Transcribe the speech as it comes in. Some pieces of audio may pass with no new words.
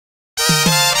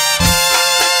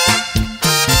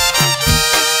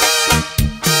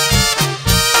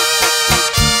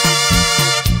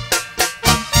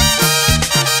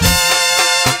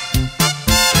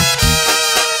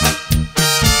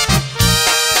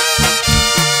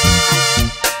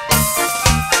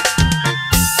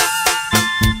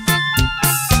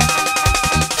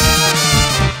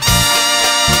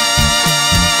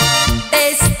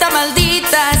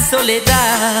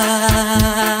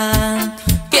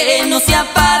no se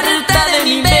aparta de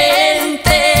mi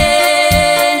mente.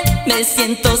 Me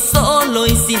siento solo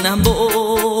y sin amor,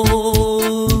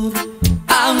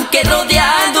 aunque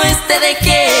rodeado esté de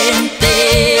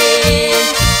gente.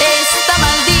 Esta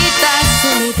maldita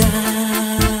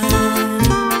soledad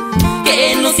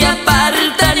que no se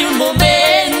aparta ni un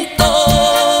momento.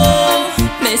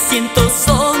 Me siento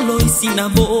solo y sin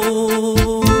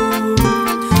amor,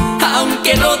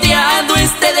 aunque rodeado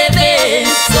esté de besos.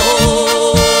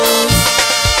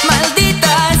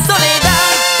 Maldita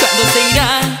soledad,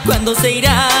 ¿cuándo se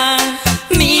irá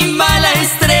mi mala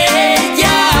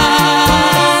estrella?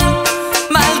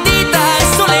 Maldita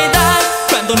soledad,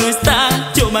 cuando no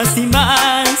está, yo más y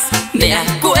más me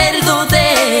acuerdo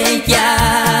de ella.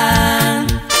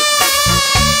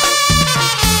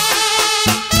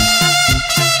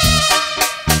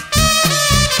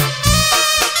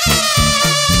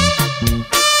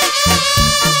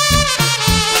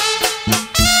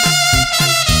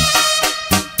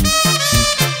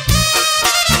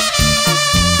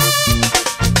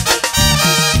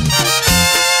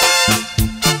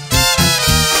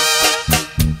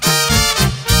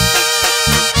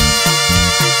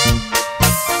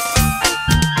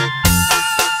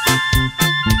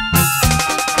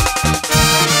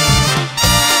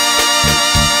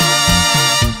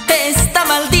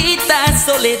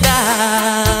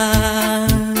 Soledad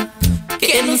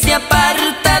que no se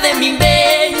aparta de mi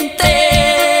mente.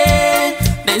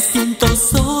 Me siento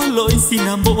solo y sin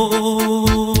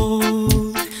amor,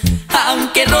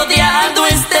 aunque rodeado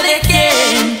esté de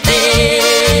gente.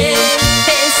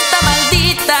 Esta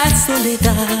maldita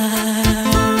soledad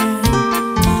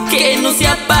que no se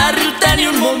aparta ni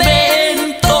un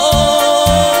momento.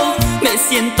 Me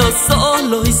siento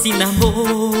solo y sin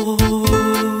amor,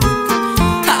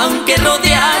 aunque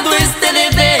rodeado esté de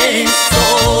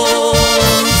besos.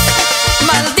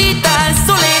 Maldita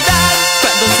soledad,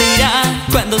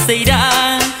 ¿cuándo se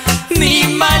irá mi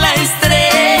mala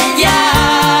estrella?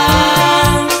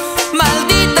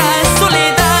 Maldita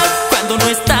soledad, cuando no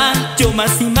está, yo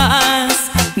más y más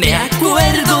me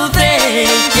acuerdo de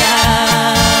ella.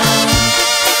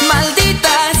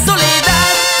 Maldita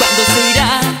soledad,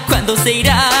 ¿cuándo se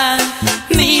irá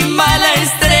mi mala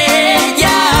estrella?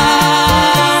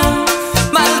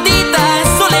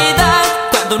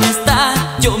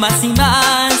 Yo más y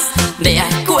más me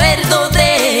acuerdo de